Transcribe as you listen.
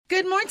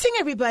Good morning,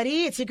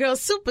 everybody. It's your girl,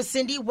 Super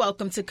Cindy.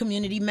 Welcome to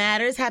Community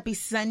Matters. Happy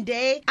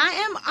Sunday. I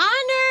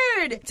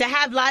am honored to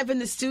have live in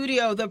the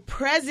studio the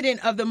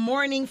president of the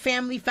Mourning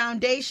Family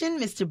Foundation,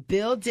 Mr.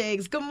 Bill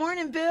Diggs. Good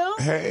morning, Bill.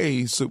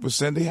 Hey, Super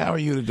Cindy. How are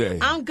you today?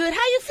 I'm good. How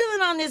you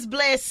feeling on this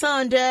blessed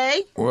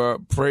Sunday? Well,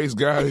 praise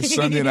God. It's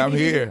Sunday and I'm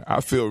here.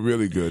 I feel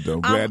really good, though.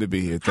 Glad to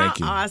be here.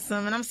 Thank you.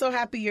 Awesome. And I'm so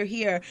happy you're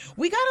here.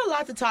 We got a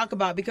lot to talk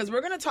about because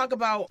we're going to talk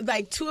about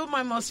like two of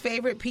my most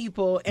favorite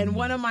people and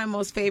one of my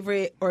most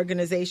favorite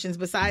organizations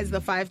besides the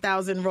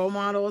 5,000 role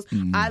models.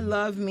 I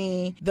love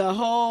me, the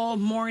whole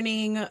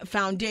Mourning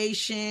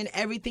Foundation,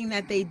 everything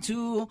that they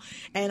do.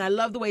 And I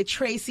love the way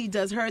Tracy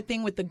does her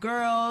thing with the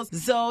girls.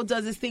 Zoe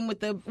does his thing with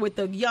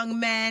the young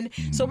men.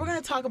 So we're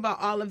going to talk about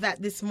all of that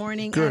this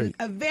morning. Great. And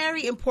a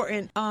very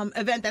important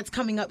event that's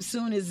coming up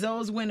soon is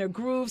Zoe's Winter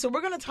Groove. So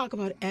we're going to talk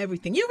about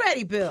everything. You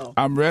ready, Bill?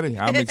 I'm ready.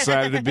 I'm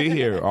excited to be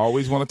here.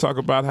 Always want to talk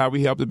about how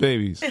we help the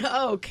babies.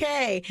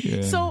 Okay.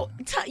 Yeah. So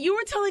you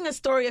were telling a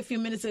story a few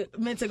minutes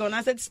ago, and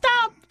I said,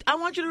 stop. I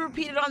want you to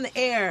repeat it on the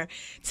air.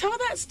 Tell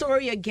that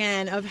story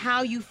again of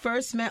how you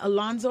first met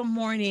Alonzo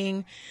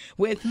Mourning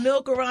with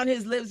milk around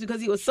his lips because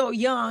he was so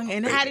young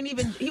and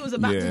he was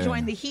about to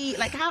join the Heat.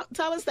 Like,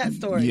 tell us that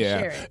story. Yeah.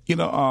 Share it. You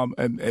know,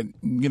 and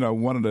you know,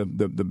 one of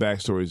the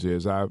backstories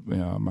is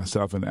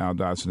myself and Al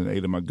Dodson and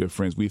 8 of my good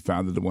friends, we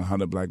founded the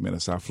 100 Black Men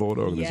of South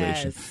Florida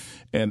organization. Yes.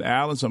 And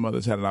Al and some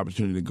others had an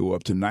opportunity to go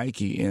up to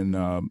Nike in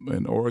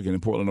Oregon, in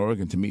Portland,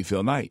 Oregon, to meet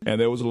Phil Knight. And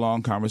there was a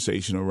long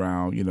conversation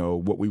around, you know,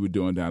 what we were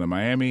doing down in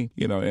Miami,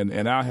 you know, and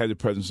Al had the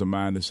presence of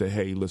mind to say,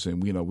 hey,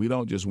 listen, you know, we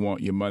don't just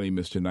want your money,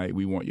 Mr. Knight,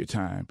 we want your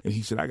time. And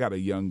he said, I got a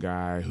young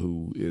guy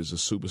who is a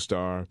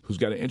superstar, who's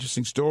got an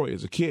interesting story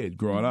as a kid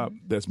growing up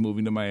that's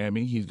moving to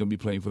Miami. He's going to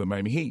be playing for the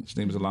Miami Heat. His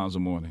name is Alonzo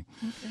Mourning.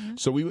 Okay.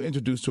 So we were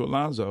introduced to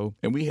Alonzo,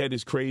 and we had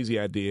this crazy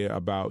idea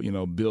about, you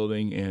know,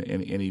 building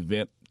an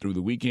event through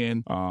the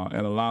weekend.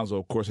 And Alonzo,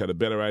 of course, had a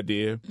better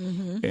idea.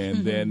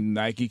 And then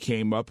Nike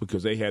came up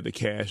because they had the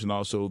cash and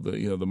also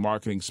the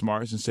marketing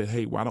smarts and said,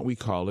 hey, why don't we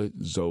call it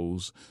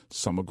Zoe's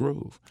Summer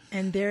Groove?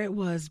 And there it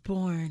was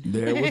born.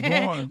 There it was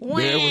born.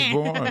 There it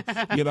was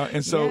born. You know,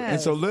 and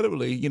so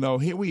literally, you know,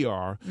 here we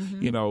are,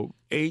 you know,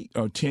 8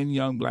 or 10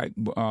 young black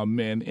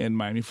men in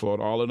Miami,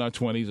 Florida, all in our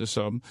 20s or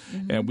something.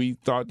 And we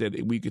thought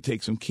that we could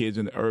take some kids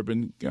in the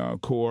urban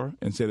core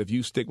and said, if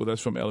you stick with us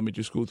from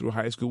elementary school through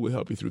high school, we'll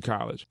help you through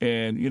college.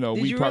 And, you know,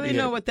 Did you really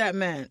know what that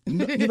meant?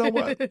 You know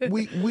what?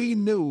 We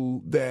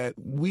knew that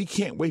we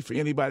can't wait for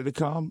anybody to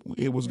come.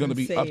 It was going to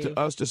be up to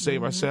us to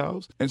save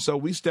ourselves. And so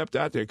we stepped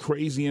out there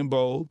crazy and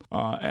bold.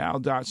 Al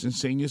Dodson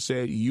Sr.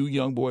 said, you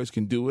young boys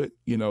can do it,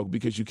 you know,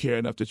 because you care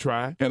enough to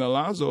try. And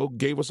Alonzo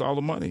gave us all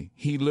the money.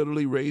 He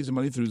literally raised the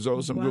money through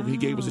Zoe's Summer Group. He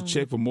gave us a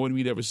check for more than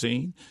we'd ever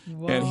seen.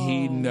 And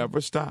he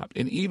never stopped.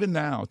 And even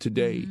now,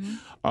 today,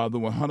 the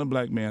 100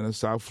 Black Man in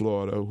South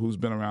Florida, who's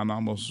been around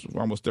almost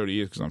 30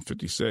 years because I'm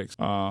 56,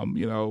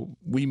 you know,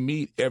 we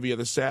meet every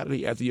other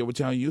Saturday at the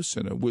Overtown Youth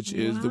Center, which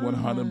is the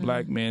 100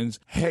 Black Men's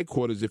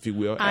headquarters, if you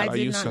will, at our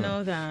youth center. I did not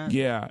know that.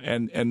 Yeah,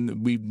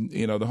 and we,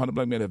 you know, the 100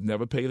 Black Men have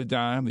never paid a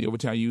dime. The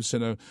Overtown Youth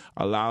Center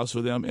allows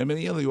for them and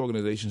many other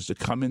organizations to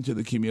come into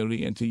the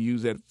community and to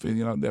use that,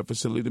 you know, that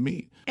facility to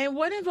meet. And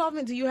what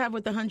involvement do you have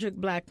with the 100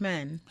 Black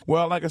Men?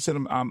 Well, like I said,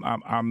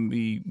 I'm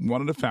the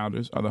one of the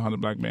founders of the 100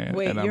 Black Men.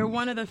 Wait, you're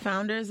one of the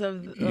founders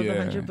of the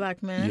 100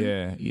 Black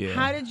Men? Yeah.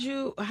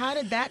 How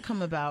did that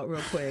come about,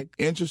 real quick?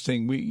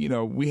 Interesting.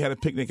 We had a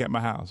picnic at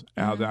my house.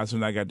 Al Dodson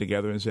and I got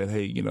together and said,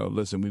 hey, you know,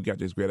 listen, we've got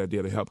this great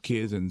idea to help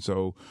kids, and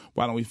so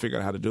why don't we figure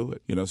out how to do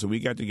it? You know, so we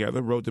got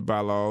together, wrote the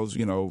bylaws,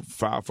 you know,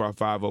 filed for our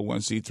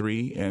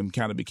 501c3, and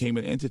kind of became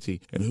an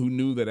entity. And who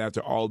knew that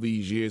after all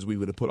these years we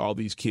would have put all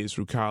these kids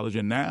through college?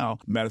 And now,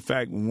 matter of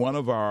fact, one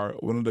of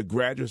the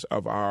graduates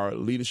of our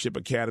Leadership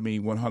Academy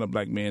 100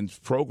 Black Men's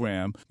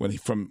program when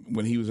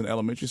he was in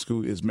elementary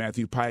school is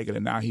Matthew Pygott,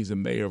 and now he's the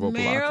mayor of Opelika.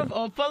 Mayor of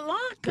Opelika.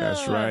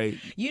 That's right.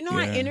 You know,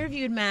 I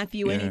interviewed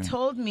Matthew, and he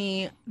told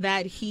me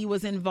that he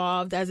was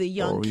involved as a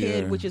young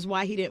kid, which is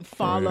why he didn't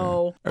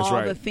follow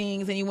the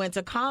things, and he went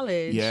to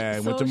college. Yeah,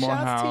 so went to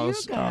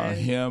Morehouse.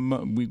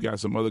 To we've got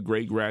some other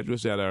great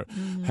graduates that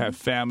have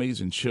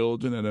families and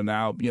children and are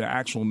now, you know,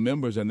 actual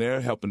members, and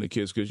they're helping the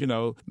kids because, you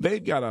know,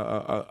 they've got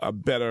a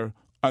better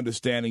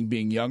understanding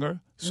being younger.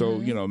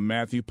 So, you know,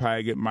 Matthew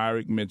Pygott,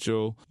 Myrick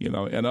Mitchell, you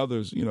know, and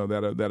others, you know,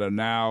 that are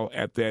now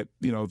at that,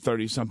 you know,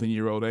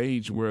 30-something-year-old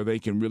age where they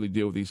can really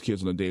deal with these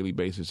kids on a daily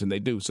basis, and they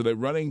do. So they're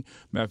running,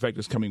 matter of fact,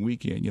 this coming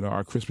weekend, you know,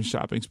 our Christmas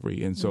shopping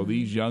spree. And so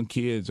these young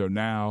kids are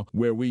now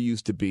where we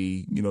used to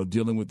be, you know,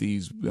 dealing with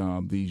these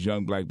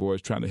young black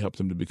boys, trying to help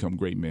them to become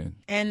great men.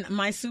 And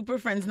my Super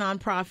Friends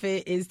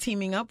nonprofit is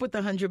teaming up with the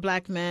 100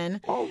 Black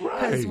Men. All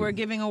right. Because we're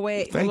giving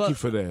away. Thank you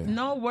for that.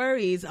 No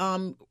worries.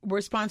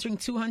 We're sponsoring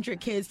 200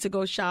 kids to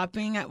go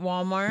shopping training at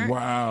Walmart.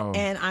 Wow.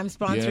 And I'm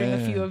sponsoring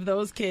a few of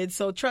those kids.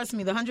 So trust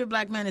me, the 100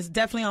 Black Men is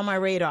definitely on my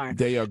radar.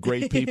 They are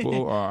great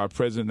people. Our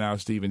president now,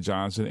 Stephen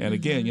Johnson. And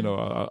again,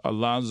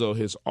 Alonzo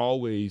has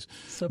always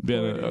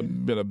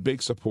been a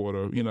big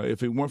supporter.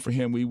 If it weren't for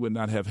him, we would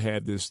not have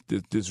had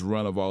this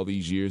run of all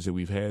these years that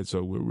we've had.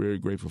 So we're very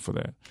grateful for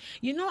that.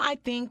 I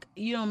think,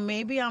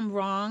 maybe I'm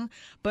wrong,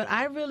 but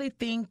I really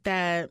think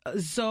that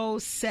Zoe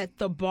set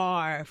the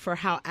bar for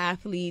how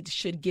athletes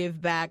should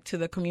give back to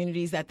the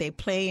communities that they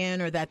play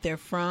in or that they're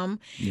from.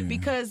 Yeah.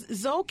 Because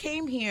Zoe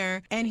came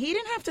here and he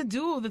didn't have to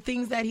do the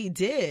things that he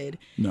did.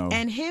 No.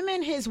 And him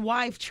and his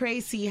wife,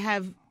 Tracy,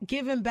 have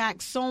given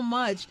back so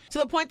much to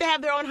the point they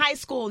have their own high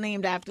school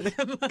named after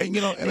them. And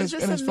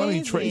it's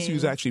funny, Tracy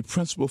was actually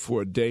principal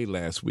for a day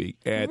last week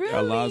at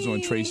Alonzo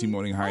and Tracy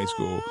Mourning High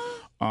School.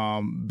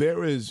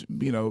 There is,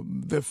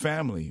 their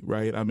family,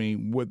 right? I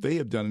mean, what they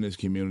have done in this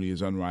community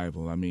is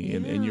unrivaled. I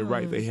mean, and you're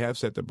right, they have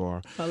set the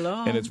bar.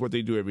 Hello. And it's what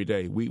they do every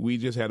day. We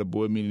just had a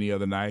board meeting the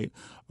other night.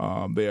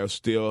 They are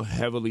still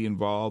heavily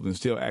involved and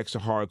still ask the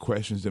hard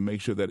questions to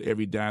make sure that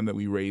every dime that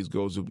we raise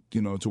goes,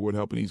 toward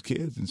helping these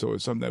kids. And so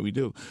it's something that we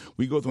do.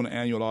 We go through an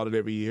annual audit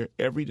every year.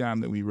 Every dime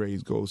that we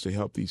raise goes to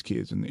help these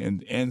kids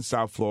in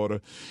South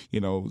Florida,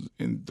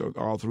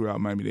 all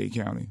throughout Miami-Dade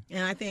County.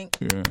 And I think...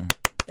 Yeah.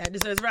 That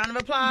deserves a round of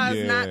applause.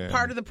 Yeah. Not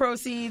part of the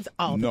proceeds,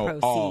 all the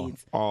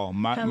proceeds. All.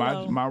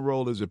 My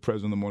role as the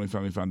president of the Mourning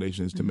Family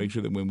Foundation is to make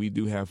sure that when we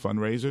do have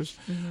fundraisers,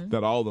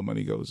 that all the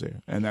money goes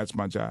there. And that's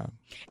my job.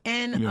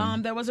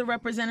 And there was a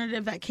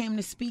representative that came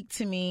to speak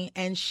to me,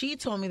 and she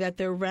told me that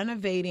they're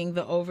renovating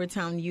the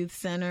Overtown Youth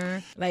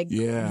Center,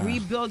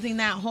 rebuilding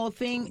that whole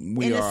thing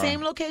the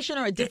same location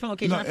or a different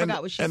location. I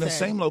forgot what she said. In the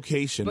same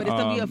location. But it's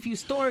going to be a few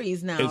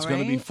stories now, It's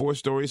going to be 4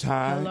 stories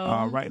high.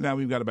 Hello? Right now,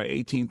 we've got about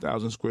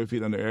 18,000 square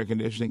feet under air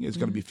conditioning. It's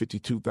going to be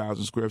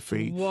 52,000 square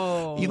feet.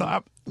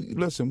 Whoa.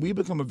 Listen, we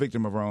become a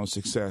victim of our own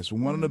success.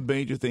 One of the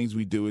major things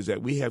we do is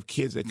that we have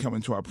kids that come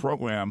into our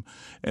program,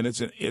 and it's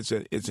an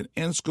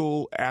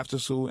in-school,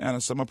 after-school, and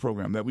a summer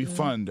program that we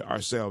fund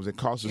ourselves. It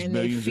costs us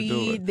millions to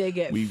do it. They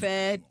get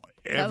fed.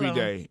 Every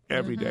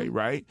day,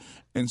 right?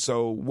 And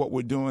so what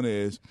we're doing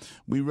is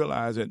we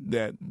realize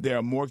that there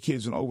are more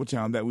kids in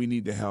Overtown that we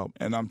need to help.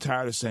 And I'm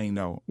tired of saying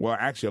no. Well,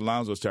 actually,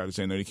 Alonzo's tired of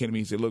saying no. He came to me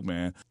and said, look,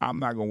 man, I'm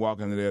not going to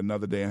walk into there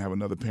another day and have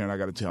another parent I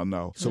got to tell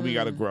no. So we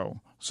got to grow.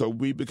 So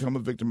we become a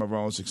victim of our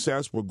own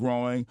success. We're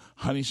growing.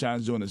 Honey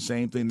Shine's doing the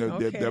same thing.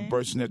 They're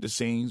bursting at the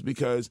seams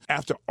because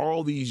after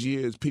all these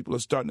years, people are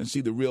starting to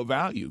see the real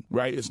value,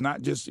 right? It's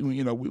not just,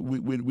 we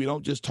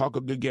don't just talk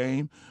a good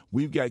game.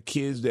 We've got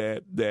kids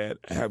that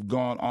have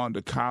gone on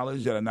to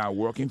college that are now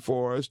working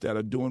for us, that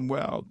are doing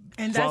well.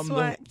 And that's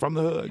from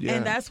the hood, yeah.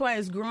 And that's why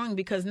it's growing,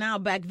 because now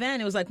back then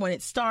it was like when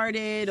it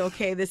started,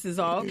 okay, this is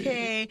all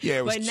okay. Yeah,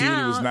 it was but cute,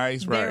 now it was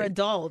nice, right? They're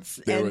adults,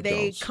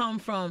 they come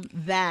from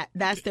that.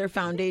 That's their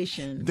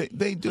foundation.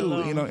 They do,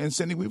 and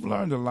Cindy, we've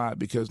learned a lot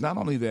because not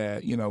only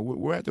that,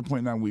 we're at the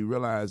point now we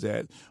realize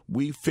that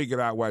we figured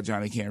out why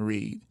Johnny can't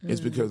read.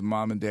 It's because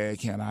mom and dad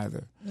can't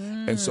either.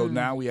 And so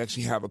now we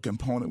actually have a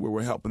component where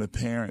we're helping the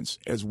parents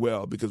as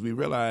well, because we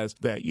realize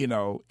that,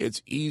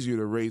 it's easier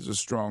to raise a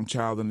strong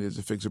child than it is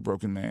to fix a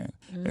broken man.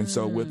 And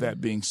so with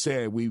that being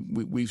said,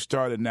 we've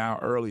started now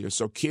earlier.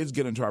 So kids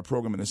get into our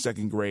program in the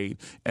 2nd grade,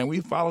 and we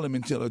follow them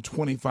until they're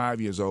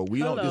 25 years old. We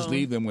don't just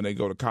leave them when they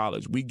go to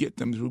college. We get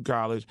them through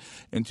college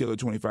until they're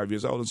 25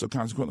 years old. And so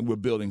consequently, we're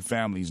building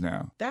families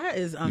now. That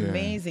is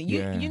amazing.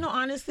 You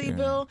honestly,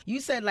 Bill,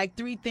 you said like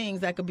 3 things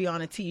that could be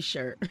on a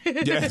T-shirt.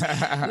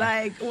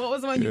 Like, what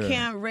was one you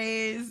can't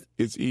raise?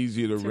 It's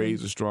easier to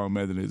raise a strong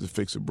man than it is to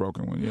fix a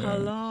broken one. Yeah.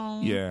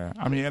 Hello. Yeah.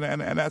 I mean,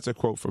 and that's a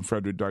quote from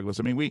Frederick Douglass.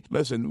 I mean,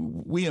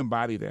 we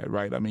embody that,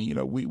 right? I mean,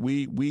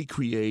 we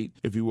create,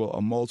 if you will,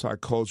 a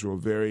multicultural,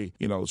 very,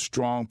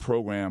 strong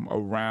program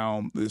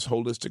around this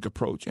holistic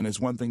approach. And it's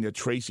one thing that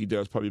Tracy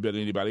does probably better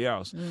than anybody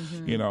else,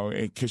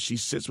 because she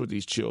sits with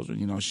these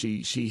children.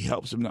 She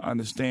helps them to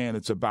understand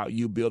it's about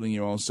you building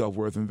your own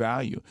self-worth and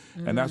value.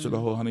 And that's what the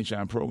whole Honey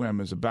Shine program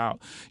is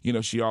about.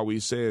 She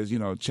always says,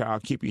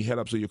 child, keep your head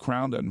up so your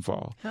crown doesn't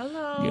fall.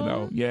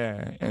 Hello.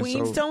 Yeah. And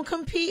Queens don't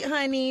compete,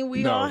 honey.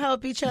 We all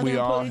help each other and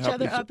pull each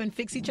other up and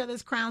fix each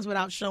other's crowns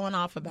without showing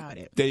off about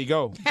it. There you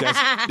go.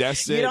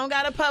 That's it. You don't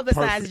got to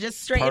publicize it.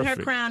 Just straighten her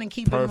crown and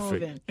keep it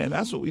moving. And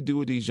that's what we do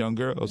with these young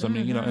girls. I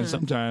mean, and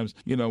sometimes,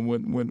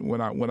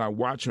 when I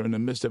watch her in the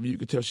midst of it, you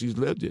can tell she's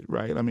lived it,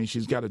 right? I mean,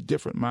 she's got a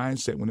different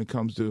mindset when it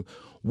comes to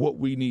what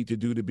we need to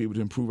do to be able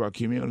to improve our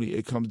community.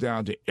 It comes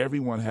down to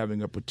everyone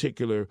having a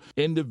particular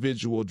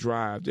individual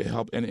drive to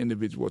help an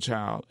individual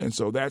child. And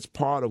so that's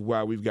part of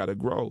why we've got to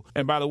grow.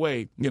 And by the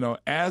way,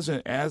 as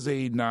a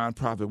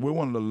nonprofit, we're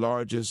one of the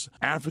largest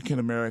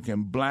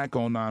African-American,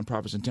 Black-owned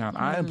nonprofits in town.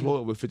 I employ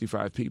over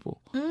 55 people.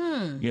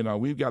 You know,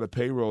 we've got a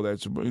payroll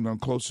that's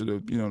closer to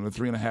the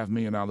 $3.5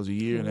 million a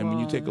year, and then when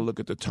you take a look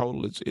at the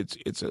total,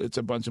 it's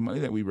a bunch of money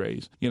that we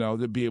raise. You know,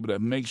 to be able to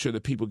make sure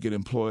that people get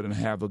employed and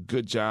have a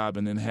good job,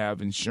 and then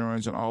have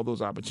insurance and all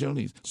those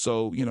opportunities.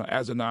 So, you know,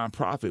 as a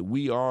nonprofit,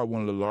 we are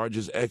one of the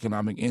largest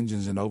economic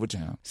engines in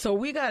Overtown. So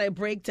we got to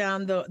break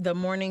down the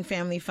Mourning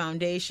Family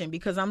Foundation,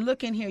 because I'm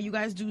looking here. You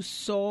guys do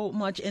so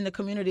much in the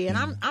community, and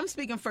I'm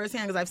speaking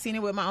firsthand because I've seen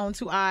it with my own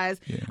 2 eyes.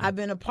 Yeah. I've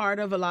been a part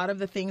of a lot of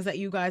the things that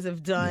you guys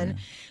have done. Yeah.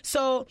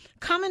 So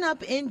coming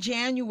up in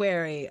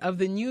January of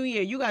the new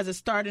year, you guys are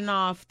starting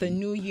off the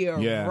new year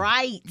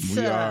right.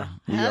 We are.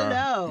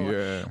 Hello.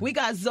 Yeah. We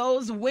got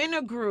Zoe's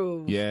Winter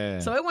Groove. Yeah.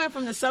 So it went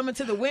from the summer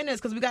to the winters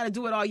because we got to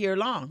do it all year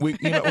long.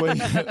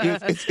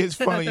 It's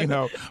funny,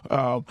 like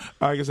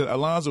I said,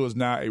 Alonzo is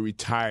now a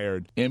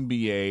retired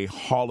NBA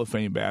Hall of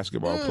Fame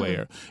basketball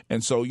player.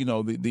 And so,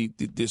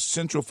 the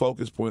central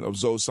focus point of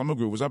Zoe's Summer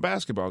Groove was our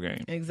basketball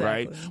game.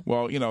 Exactly. Right?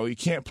 Well, he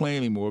can't play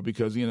anymore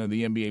because, the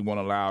NBA won't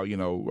allow,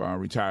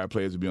 retired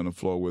players to be on the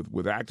floor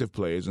with active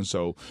players. And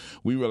so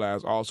we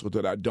realized also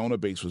that our donor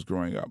base was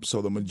growing up.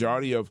 So the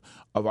majority of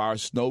our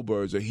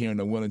snowbirds are here in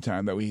the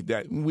wintertime that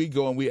we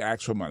go and we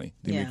ask for money.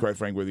 To be quite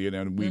frank with you,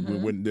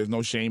 and there's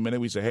no shame in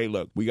it. We say, hey,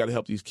 look, we got to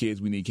help these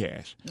kids. We need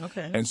cash.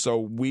 Okay. And so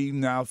we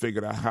now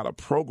figured out how to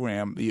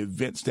program the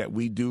events that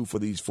we do for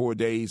these 4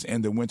 days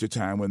in the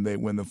wintertime when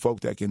the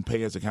folk that can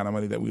pay us the kind of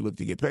money that we look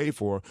to get paid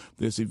for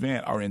this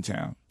event are in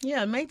town.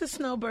 Yeah, make the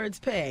snowbirds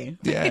pay.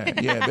 Yeah,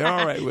 they're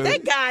all right with it. They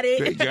got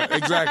it.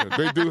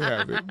 Exactly. They do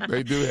have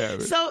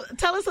it. So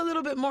tell us a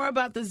little bit more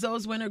about the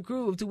Zoe's Winter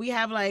Groove. Do we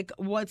have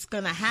what's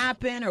going to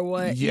happen or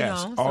what?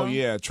 Yes. Oh,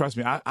 yeah. Trust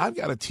me. I've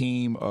got a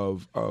team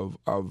of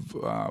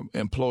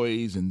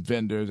employees and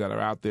vendors that are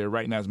out there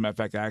right now. As a matter of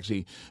fact, I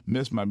actually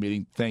missed my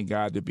meeting. Thank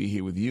God to be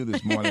here with you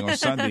this morning on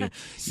Sunday.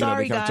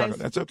 Sorry, guys.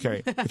 That's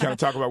okay. We kind of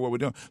talk about what we're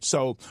doing.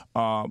 So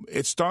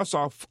it starts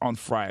off on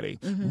Friday.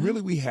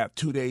 Really, we have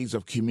 2 days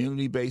of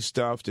community-based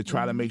stuff to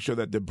try to make sure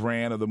that the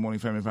brand of the Mourning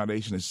Family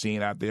Foundation is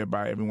seen out there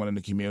by everyone in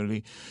the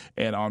community.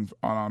 And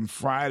on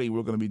Friday,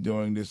 we're going to be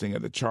doing this thing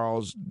at the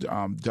Charles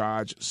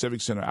Dodge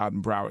Civic Center out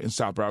in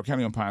South Broward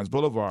County on Pines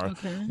Boulevard.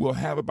 Okay. We'll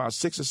have about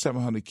 600 or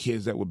 700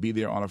 kids that will be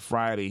there on a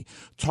Friday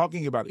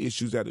talking about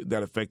issues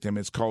that affect them.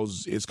 It's called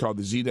the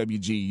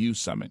ZWG Youth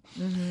Summit.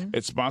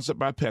 It's sponsored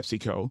by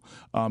PepsiCo.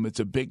 It's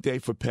a big day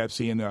for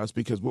Pepsi and us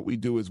because what we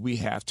do is we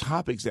have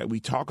topics that we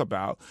talk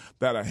about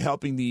that are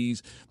helping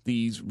these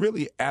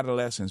really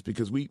adolescents,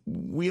 because we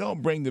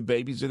don't bring the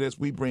babies to this.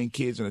 We bring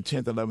kids in the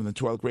 10th, 11th, and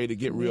 12th grade to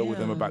get real with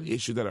them about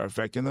issues that are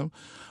affecting them.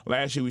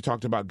 Last year we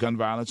talked about gun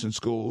violence in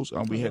schools.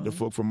 We had the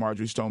folk from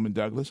Marjorie Stoneman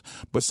Douglas.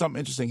 But something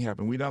interesting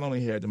happened. We not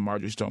only had the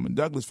Marjorie Stoneman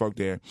Douglas folk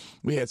there,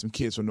 we had some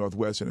kids from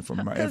Northwestern and from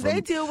because they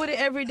deal with it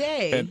every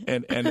day.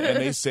 And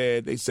they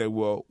said,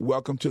 well,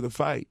 welcome to the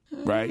fight,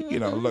 right?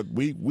 Look,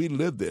 we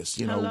live this.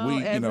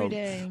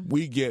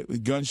 We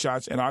get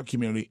gunshots in our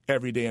community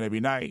every day and every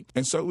night.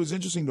 And so it was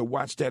interesting to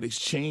watch that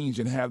exchange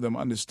and have them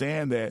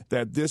understand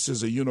that this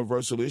is a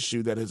universal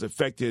issue that has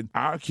affected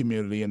our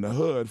community in the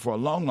hood for a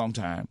long, long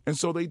time. And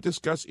so they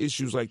discuss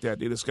issues like that.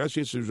 They discuss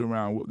issues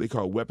around what they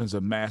call weapons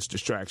of mass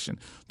distraction,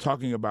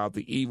 talking about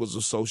the evils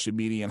of social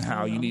media and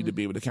how you need to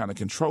be able to kind of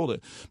control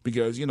it.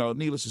 Because,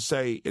 needless to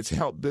say, it's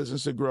helped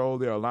business to grow.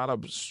 There are a lot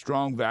of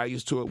strong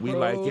values to it. We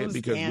like it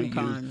because we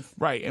use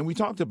right. And we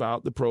talked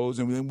about the pros,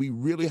 and then we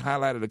really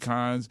highlighted the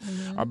cons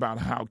about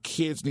how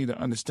kids need to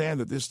understand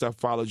that this stuff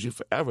follows you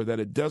forever, that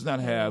it does not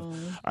have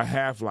a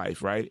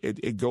half-life, right?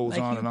 It goes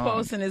on and on.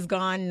 Post and it's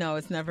gone. No,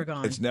 it's never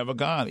gone. It's never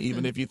gone.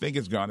 Even if you think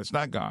it's gone, it's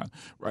not gone,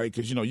 right?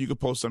 Because, you could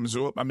post something and say,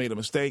 oh, I made a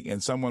mistake,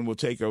 and someone will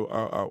take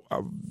a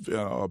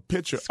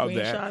picture of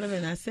that. Screenshot of it,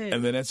 and that's it.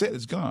 And then that's it.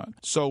 It's gone.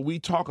 So we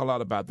talk a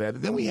lot about that.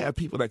 And then we have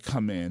people that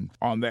come in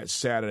on that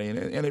Saturday,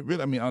 and it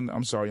really, on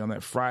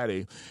that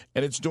Friday,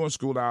 and it's during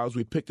school hours.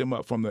 We picked them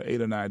up from the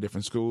 8 or 9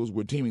 different schools.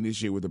 We're teaming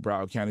this year with the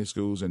Broward County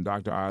schools, and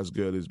Dr.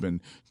 Osgood has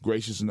been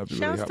gracious enough to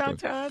really help us.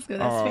 Dr. Osgood,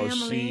 that's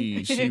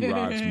family. She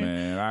rocks,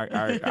 man.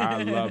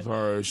 I love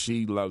her.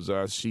 She loves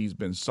us. She's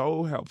been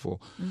so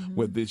helpful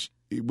with this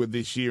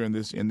year in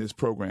this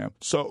program.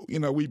 So,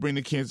 we bring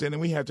the kids in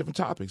and we have different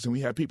topics, and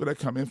we have people that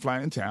come in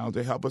flying in town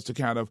to help us to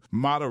kind of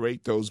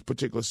moderate those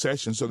particular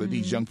sessions so that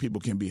these young people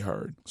can be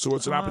heard. So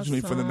it's an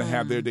opportunity for them to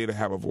have their day, to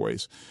have a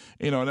voice.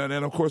 And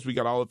of course we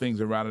got all the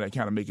things around it that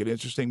kind of make it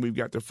interesting. We've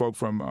got the folk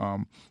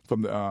from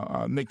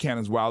the Nick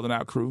Cannon's Wildin'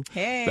 Out crew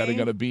that are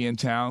going to be in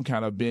town,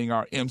 kind of being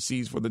our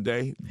MCs for the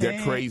day.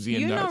 They're crazy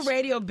and nuts.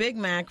 Radio Big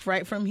Mac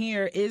right from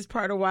here is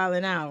part of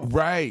Wildin' Out.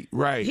 Right.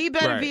 He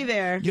better be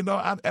there.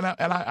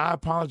 I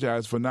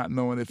apologize for not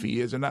knowing if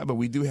he is or not, but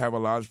we do have a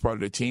large part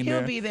of the team there.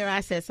 He'll be there.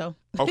 I said so.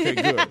 Okay,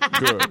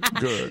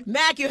 good.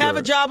 Mac, you have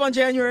a job on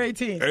January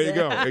 18th. There you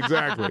go.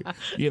 Exactly.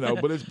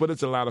 But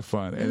it's a lot of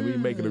fun, and we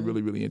make it a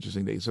really, really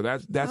interesting day. So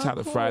that's how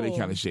the Friday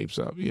kind of shapes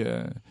up.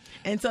 Yeah.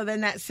 And so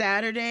then that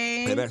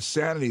Saturday? And that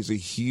Saturday is a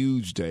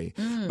huge day.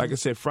 Like I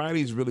said,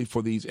 Friday is really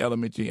for these for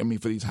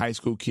these high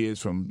school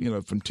kids from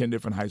 10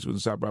 different high schools in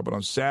South Broward. But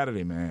on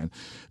Saturday, man,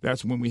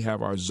 that's when we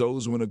have our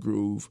Zoe's Winter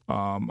Groove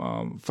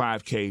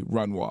 5K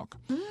run walk.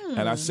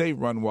 And I say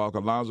run walk.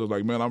 Alonzo's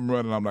like, man, I'm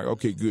running. I'm like,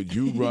 okay, good.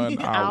 You run.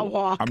 I'll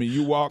walk. I mean,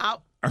 you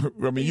walk.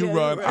 You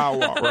run, I'll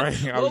walk, right?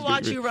 We'll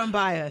watch you run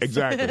by us.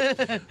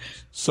 Exactly.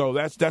 So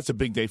that's a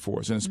big day for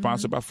us, and it's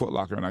sponsored by Foot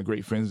Locker and our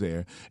great friends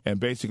there. And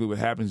basically, what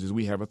happens is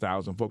we have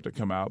 1,000 folk that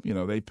come out.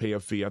 They pay a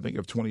fee, I think,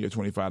 of $20 or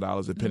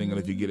 $25, depending on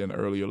if you get in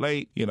early or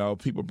late.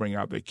 People bring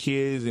out their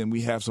kids, and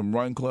we have some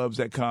run clubs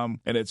that come,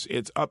 and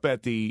it's up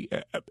at the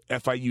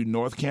FIU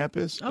North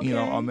Campus. Okay.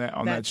 On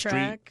that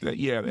street,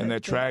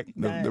 track,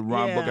 the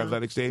Ron Book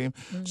Athletic Stadium.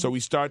 So we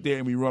start there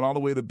and we run all the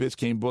way to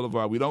Biscayne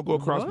Boulevard. We don't go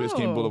across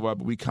Biscayne Boulevard,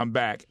 but we come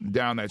back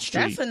down that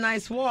street. That's a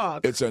nice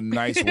walk. It's a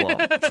nice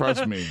walk.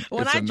 Trust me.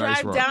 When I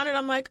drive down it,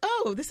 I'm like,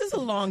 oh, this is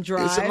a long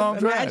drive. It's a long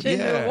drive. Imagine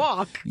your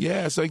walk.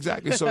 Yeah, so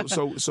exactly.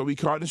 So we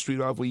cart the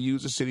street off. We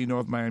use the City of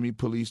North Miami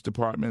Police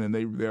Department, and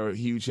they're a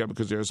huge help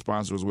because they're a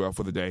sponsor as well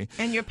for the day.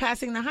 And you're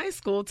passing the high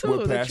school, too.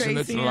 We're passing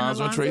the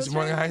Alonzo and Tracy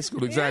Mourning High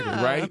School. Exactly,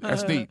 right?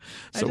 That's neat.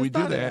 So we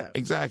do that.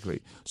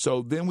 Exactly.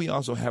 So then we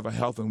also have a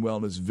health and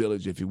wellness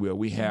village, if you will.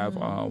 We have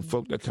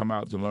folk that come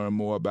out to learn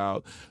more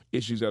about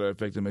issues that are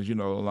affecting them. As you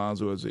know,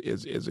 Alonzo is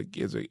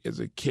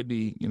a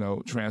kidney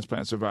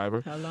transplant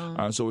survivor.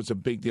 So it's a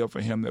big deal for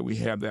him that we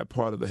have that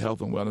part of the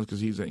health and wellness because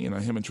he's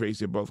him and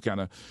Tracy are both kind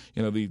of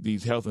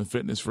these health and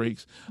fitness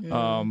freaks.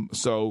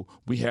 So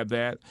we have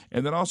that,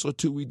 and then also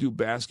too we do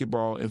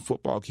basketball and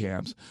football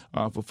camps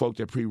for folk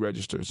that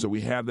pre-register. So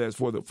we have that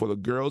for the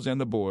girls and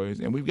the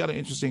boys, and we've got an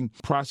interesting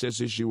process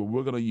issue where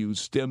we're going to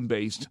use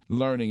STEM-based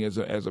learning as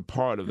a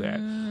part of that.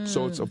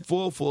 So it's a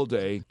full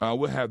day.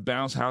 We'll have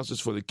bounce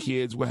houses for the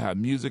kids. We'll have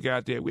music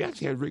out there. We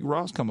actually had Rick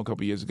Ross come a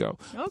couple years ago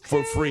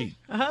for free.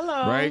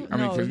 Hello. Right?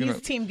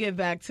 He's Team Give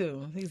Back,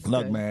 too.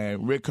 Look,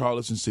 man, Rick called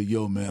us and said,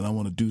 yo, man, I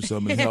want to do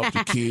something to help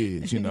the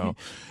kids,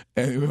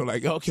 And we were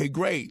like, okay,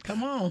 great.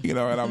 Come on. And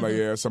I'm like,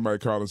 yeah, somebody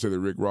called and said that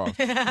Rick Ross.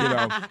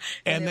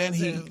 And then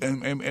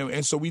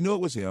and so we knew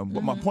it was him.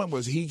 But my point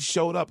was he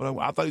showed up, and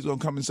I thought he was going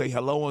to come and say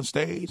hello on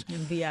stage.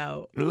 And be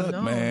out. Look,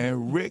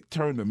 man, Rick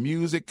turned the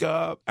music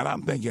up, and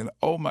I'm thinking,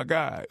 oh, my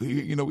God.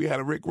 We had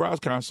a Rick Ross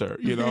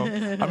concert,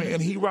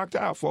 and he rocked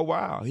out for a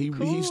while.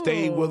 He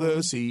stayed with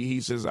us.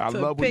 He says, I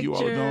love what you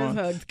all are doing.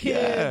 Hugged kids.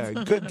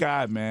 Yeah, good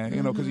guy,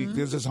 man. Because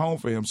this is home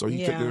for him, so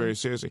he took it very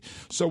seriously.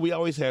 So we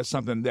always have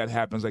something that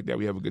happens like that.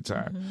 We have a good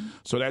time.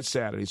 So that's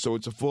Saturday. So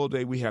it's a full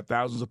day. We have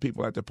thousands of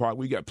people at the park.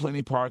 We got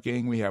plenty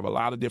parking. We have a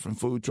lot of different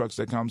food trucks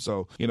that come.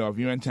 So, if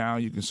you're in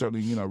town, you can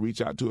certainly,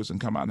 reach out to us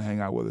and come out and hang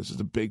out with us. It's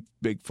a big,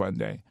 big fun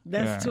day.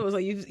 That's cool. So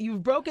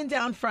you've broken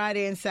down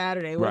Friday and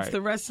Saturday. What's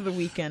the rest of the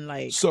weekend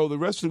like? So the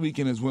rest of the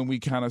weekend is when we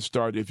kind of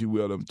start, if you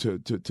will,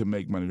 to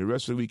make money. The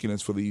rest of the weekend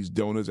is for these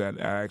donors that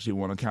actually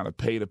want to kind of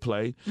pay to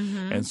play.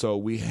 And so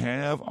we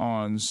have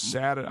on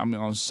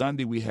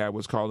Sunday, we have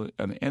what's called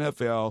an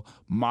NFL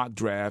mock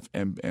draft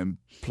and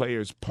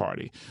players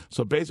party.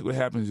 So basically what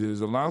happens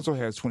is Alonzo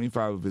has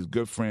 25 of his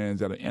good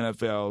friends that are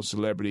NFL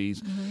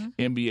celebrities,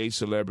 NBA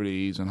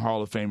celebrities, and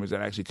Hall of Famers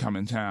that actually come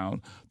in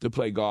town to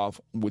play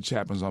golf, which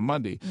happens on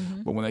Monday.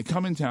 But when they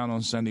come in town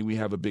on Sunday, we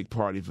have a big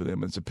party for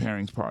them. It's a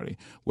pairings party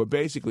where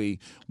basically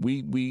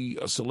we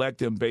select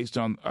them based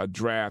on a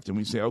draft, and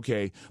we say,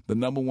 okay, the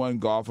number one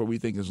golfer we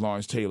think is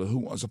Lawrence Taylor. Who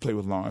wants to play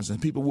with Lawrence?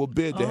 And people will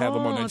bid to have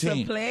him on their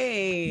team. To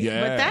play.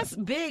 Yeah. But that's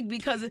big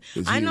because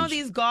I know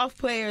these golf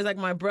players, like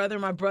my brother,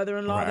 my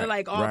brother-in-law, they're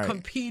like all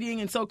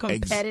competing and so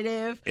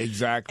competitive.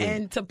 Exactly.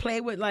 And to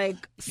play with like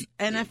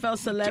NFL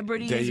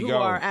celebrities who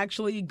are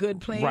actually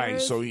good players.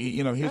 Right. So,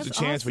 here's a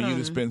chance for you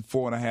to spend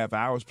 4.5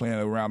 hours playing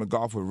around the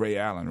golf with Ray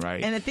Allen,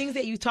 right? And the things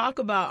that you talk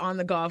about on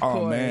the golf course.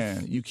 Oh,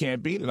 man. You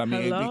can't beat it. I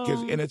mean,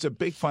 and it's a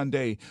big fun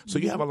day. So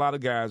you have a lot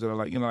of guys that are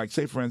like,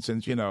 say, for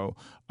instance,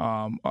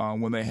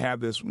 when they have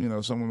this,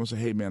 someone will say,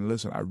 hey, man,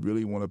 listen, I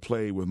really want to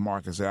play with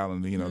Marcus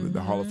Allen,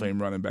 the Hall of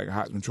Fame running back,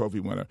 Heisman Trophy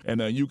winner.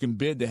 And you can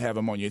bid to have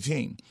him on your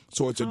team.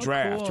 So it's a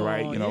draft,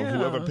 right?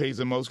 Whoever pays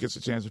the most gets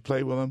a chance to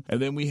play with him.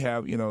 And then we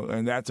have,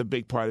 and that's a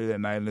big party that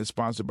night, and it's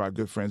sponsored by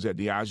good friends at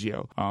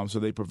Diageo. So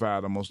they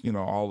provide almost,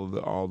 all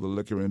the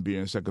liquor and beer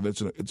and stuff.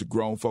 It's a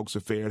grown folks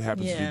affair. It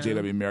happens to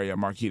the JW Marriott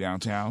Marquis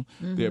downtown.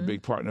 They're a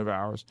big partner of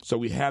ours. So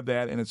we have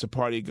that, and it's a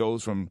party that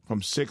goes from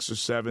 6 or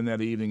 7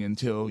 that evening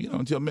until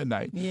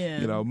midnight.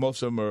 Yeah.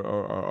 Most of them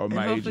are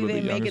my age.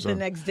 Hopefully they make it the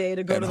next day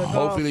to go to the golf.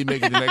 Hopefully they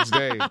make it the next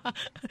day,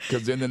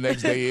 because then the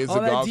next day is the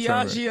golf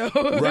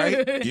tournament,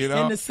 right?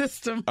 In the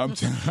system. I'm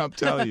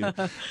telling you.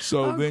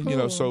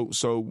 So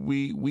so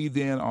we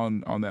then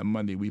on that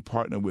Monday we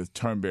partner with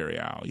Turnberry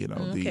Owl.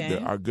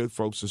 Our good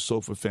folks, the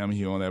Sofa family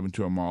here on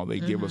Aventura Mall. They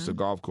give us the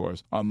golf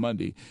course on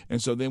Monday,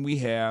 and so then we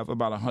have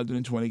about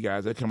 120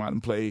 guys that come out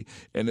and play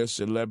in this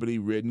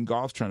celebrity-ridden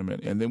golf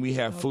tournament, and then we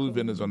have food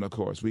vendors on the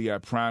course. We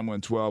got Prime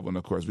 112 on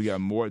the course. We got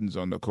more Jordans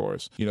on the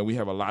course. We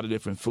have a lot of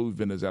different food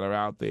vendors that are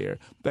out there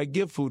that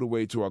give food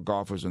away to our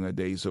golfers on that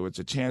day. So it's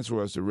a chance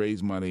for us to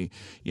raise money.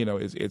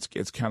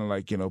 It's kind of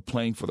like,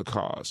 playing for the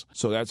cause.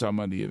 So that's our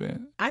Monday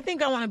event. I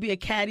think I want to be a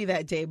caddy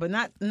that day, but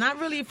not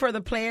really for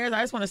the players.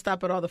 I just want to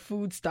stop at all the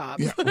food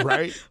stops. Yeah,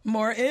 right.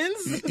 Mourning,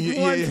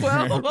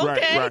 112.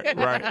 Okay.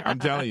 Right. I'm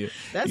telling you.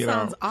 That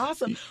sounds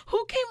awesome.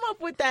 Who came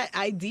up with that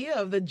idea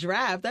of the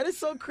draft? That is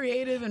so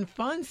creative and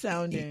fun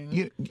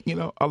sounding.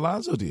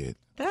 Alonzo did.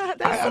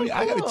 That's so cool.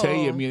 I got to tell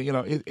you,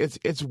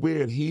 it's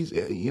weird. He's,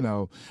 he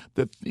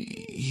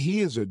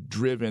is a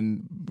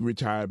driven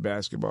retired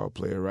basketball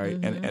player,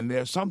 right? Mm-hmm. And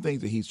there are some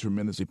things that he's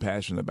tremendously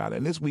passionate about.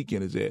 And this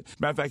weekend is it.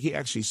 Matter of fact, he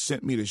actually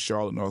sent me to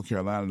Charlotte, North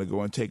Carolina, to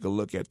go and take a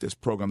look at this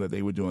program that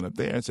they were doing up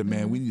there, and said,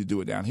 "Man, we need to do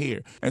it down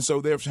here." And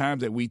so there are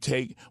times that we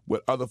take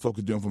what other folk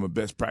are doing from a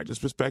best practice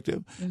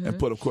perspective, and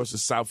put, of course, the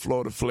South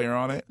Florida flair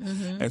on it.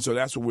 Mm-hmm. And so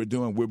that's what we're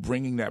doing. We're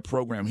bringing that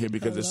program here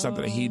because it's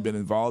something that he'd been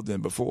involved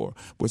in before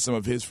with some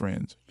of his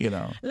friends.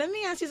 Let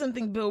me ask you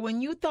something, Bill.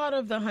 When you thought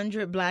of the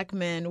 100 Black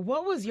men,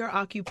 what was your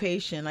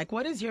occupation? Like,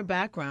 what is your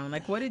background?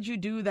 Like, what did you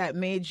do that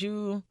made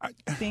you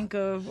think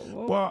of?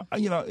 Well,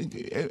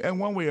 in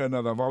one way or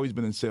another, I've always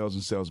been in sales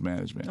and sales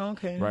management.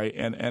 Okay. Right.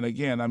 And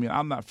again,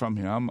 I'm not from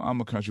here.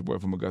 I'm a country boy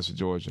from Augusta,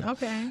 Georgia.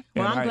 Okay.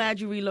 Well, I'm glad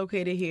you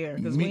relocated here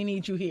because we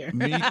need you here.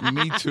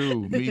 Me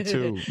too.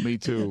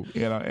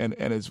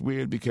 And it's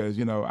weird because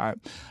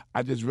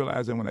I just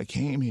realized that when I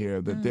came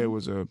here that there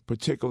was a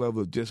particular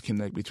level of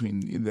disconnect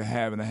between the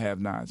have and the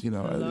have-nots.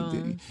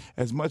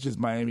 As much as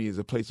Miami is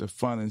a place of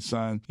fun and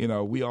sun,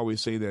 we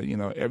always say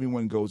that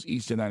everyone goes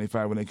east of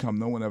 95 when they come.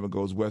 No one ever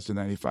goes west of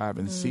 95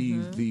 and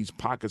sees these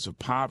pockets of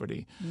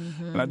poverty.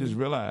 And I just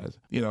realized,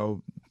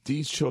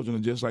 these children are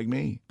just like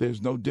me.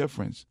 There's no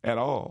difference at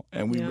all.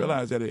 And we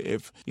realized that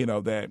if,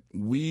 that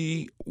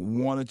we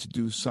wanted to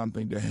do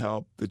something to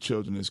help the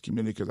children in this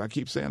community, because I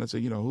keep saying,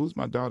 who's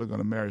my daughter going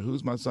to marry?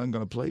 Who's my son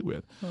going to play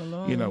with?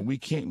 We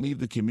can't leave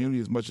the community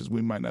as much as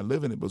we might not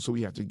live in it, but so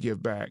we have to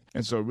give back.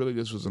 And so really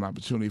this was an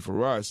opportunity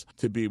for us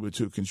to be able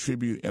to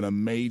contribute in a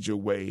major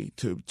way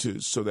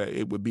so that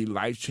it would be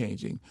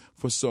life-changing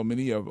for so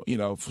many of,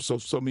 for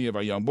so many of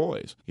our young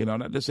boys.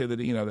 Not to say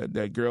that,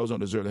 that girls don't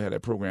deserve to have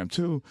that program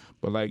too,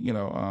 but like,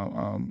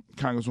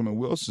 Congresswoman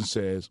Wilson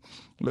says,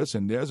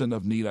 listen, there's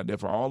enough need out there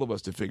for all of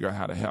us to figure out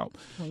how to help.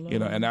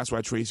 And that's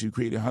why Tracy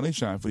created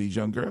Honeyshine for these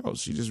young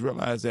girls. She just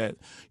realized that,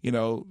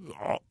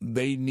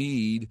 they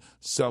need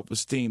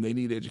self-esteem. They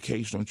need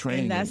educational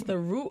training. And that's the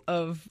root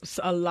of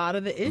a lot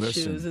of the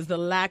issues is the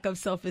lack of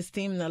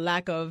self-esteem, the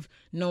lack of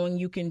knowing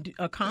you can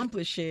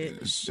accomplish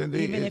it,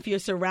 even if you're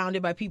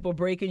surrounded by people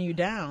breaking you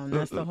down.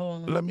 That's the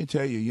whole... Let me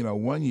tell you,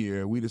 one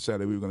year we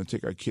decided we were going to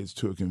take our kids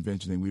to a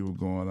convention, and we were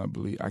going,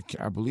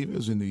 I believe it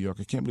was in New York.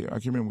 I can't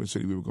remember what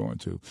city we were going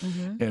to.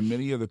 Mm-hmm. And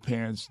many of the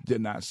parents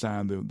did not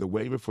sign the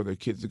waiver for their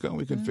kids to go.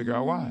 We couldn't figure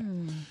out why.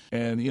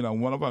 And,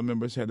 one of our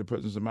members had the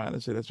presence of mind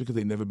and said that's because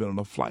they'd never been on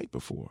a flight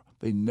before.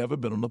 They'd never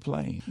been on a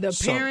plane. The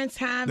parents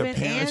haven't,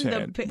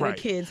 the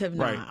kids have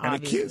not. Right.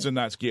 And the kids are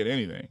not scared of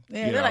anything.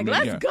 Yeah, they're like,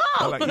 let's go.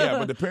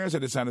 But the parents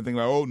had to sign a thing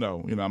like, oh,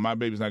 no, my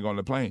baby's not going on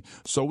the plane.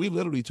 So we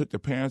literally took the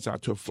parents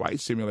out to a flight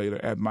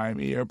simulator at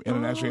Miami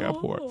International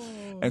Airport.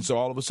 And so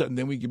all of a sudden,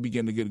 then we could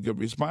begin to get a good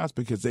response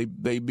because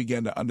they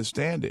began to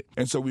understand it.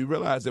 And so we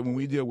realized that when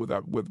we deal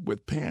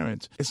with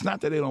parents, it's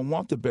not that they don't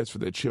want the best for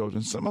their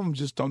children. Some of them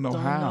just don't know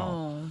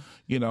how.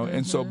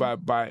 And so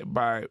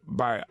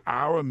by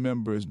our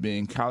members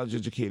being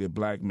college-educated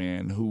Black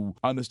men who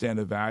understand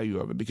the value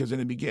of it, because in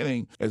the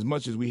beginning, as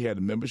much as we had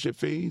the membership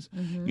fees,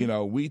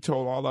 we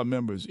told all our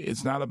members,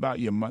 it's not about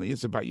your money,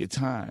 it's about your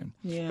time.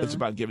 Yeah. It's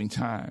about giving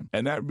time.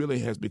 And that really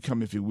has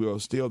become, if you will,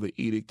 still the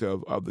edict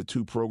of the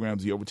two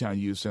programs, the Overtown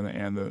Youth Center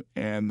and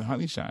the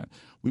Honeyshine.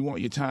 We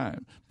want your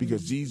time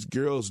because these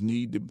girls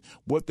need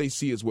what they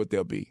see is what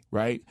they'll be,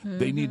 right?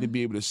 They need to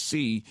be able to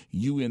see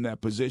you in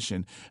that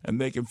position, and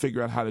they can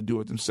figure out how to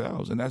do it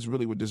themselves. And that's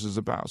really what this is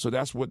about. So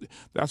that's what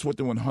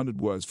the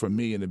 100 was for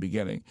me in the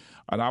beginning,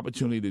 an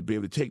opportunity to be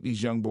able to take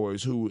these young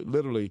boys who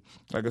literally,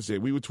 like I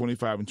said, we were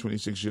 25 and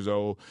 26 years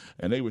old,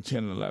 and they were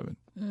 10 and 11.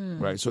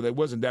 Right, so there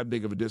wasn't that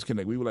big of a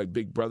disconnect. We were like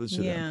big brothers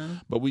to them.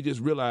 But we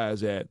just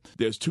realized that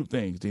there's two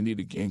things. They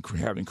need to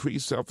have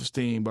increased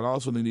self-esteem, but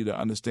also they need to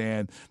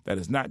understand that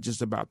it's not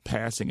just about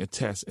passing a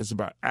test. It's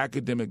about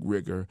academic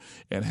rigor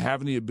and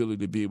having the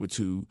ability to be able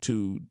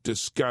to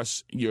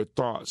discuss your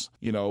thoughts,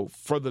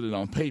 further than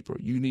on paper.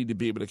 You need to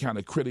be able to kind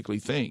of critically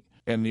think.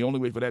 And the only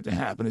way for that to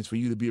happen is for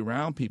you to be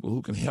around people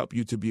who can help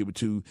you to be able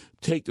to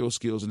take those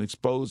skills and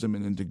expose them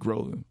and then to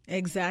grow them.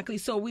 Exactly.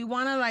 So we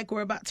want to,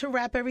 we're about to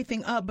wrap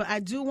everything up, but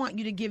I do want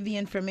you to give the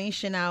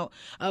information out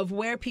of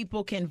where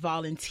people can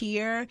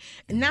volunteer,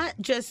 not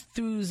just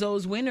through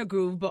Zoe's Winter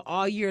Groove, but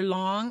all year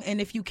long.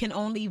 And if you can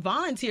only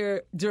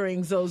volunteer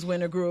during Zoe's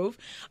Winter Groove,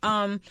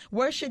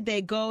 where should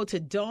they go to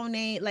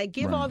donate?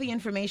 Give all the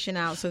information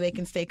out so they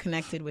can stay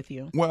connected with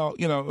you. Well,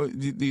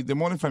 the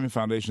Mourning Family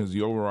Foundation is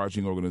the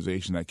overarching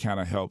organization that kind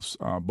of helps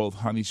both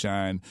Honey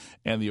Shine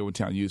and the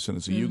Overtown Youth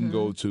Center. So you can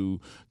go to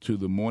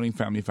the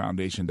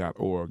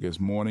mourningfamilyfoundation.org. It's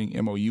Mourning,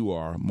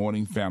 M-O-U-R,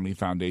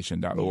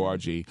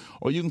 mourningfamilyfoundation.org.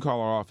 Or you can call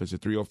our office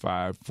at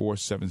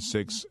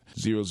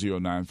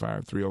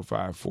 305-476-0095,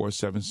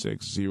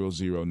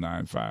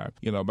 305-476-0095.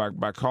 You know,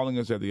 by calling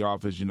us at the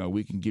office, you know,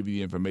 we can give you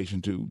the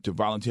information to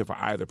volunteer for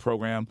either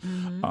program.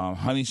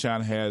 Honey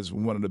Shine has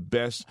one of the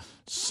best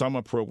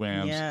summer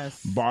programs,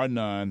 bar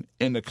none,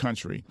 in the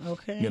country.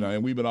 Okay. You know,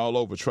 and we've been all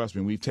over. Trust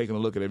me, we've taken a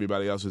look at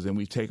everybody else's, and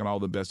we've taken all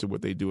the best of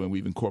what they do, and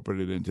we've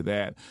incorporated it into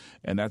that.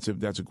 And that's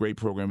a great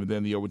program. And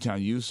then the Overtown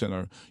Youth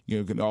Center, you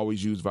know, can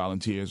always use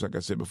volunteers. Like I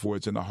said before,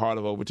 it's in the heart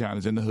of Overtown.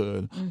 It's in the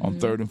hood on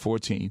 3rd and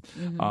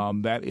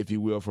 14th. That, if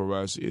you will, for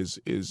us is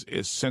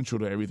central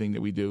to everything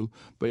that we do.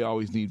 They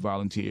always need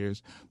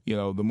volunteers. You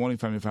know, the Mourning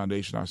Family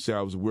Foundation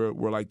ourselves,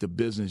 we're like the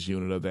business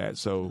unit of that.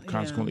 So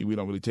consequently, we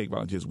don't really take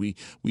volunteers. We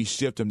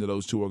shift them to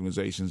those two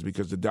organizations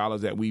because the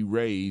dollars that we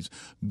raise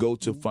go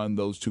to fund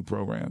those two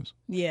programs.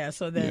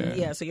 So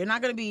you're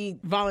not going to be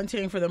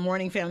volunteering for the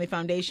Mourning Family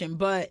Foundation,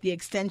 but the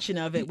extension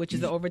of it, which is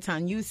the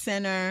Overtown Youth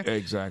Center,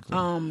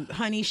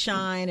 Honey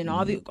Shine, and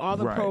all the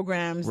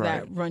programs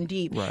that run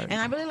deep. And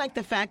I really like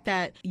the fact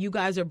that you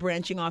guys are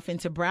branching off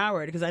into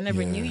Broward, because I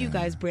never knew you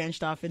guys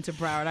branched off into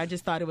Broward. I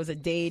just thought it was a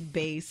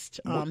Dade-based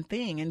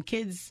thing, and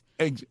kids.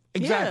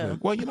 Exactly. Yeah.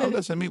 Well, you know,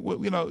 listen, I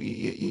mean, you know,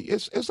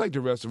 it's like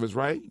the rest of us,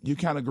 right? You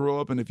kind of grow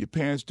up, and if your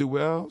parents do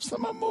well,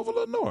 some of them move a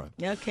little north.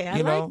 Okay,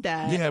 I like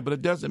that. Yeah, but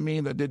it doesn't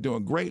mean that they're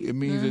doing great. It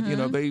means that, you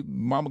know,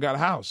 mama got a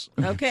house.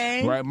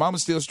 Okay. Right?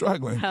 Mama's still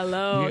struggling.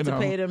 To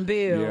pay them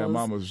bills. Yeah,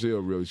 mama's still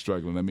really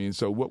struggling. I mean,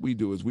 so what we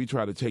do is we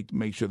try to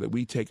make sure that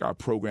we take our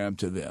program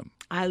to them.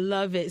 I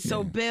love it.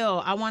 So,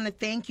 Bill, I want to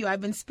thank you.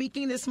 I've been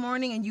speaking this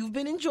morning, and you've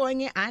been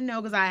enjoying it. I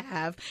know, because I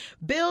have.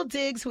 Bill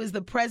Diggs, who is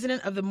the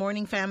president of the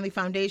Mourning Family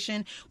Foundation.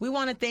 We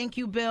want to thank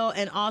you, Bill,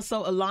 and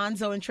also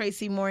Alonzo and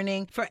Tracy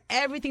Mourning for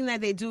everything that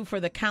they do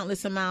for the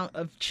countless amount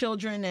of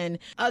children and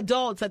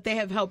adults that they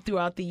have helped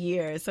throughout the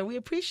years. So we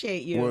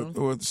appreciate you.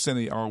 Well,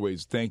 Cindy,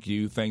 always thank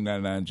you. Thank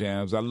 99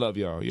 Jams. I love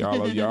y'all.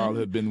 Y'all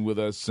have been with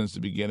us since the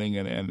beginning,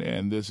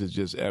 and this is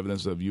just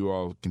evidence of you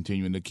all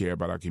continuing to care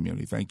about our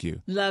community. Thank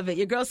you. Love it.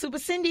 Your girl, Super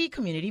Cindy,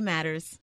 Community Matters.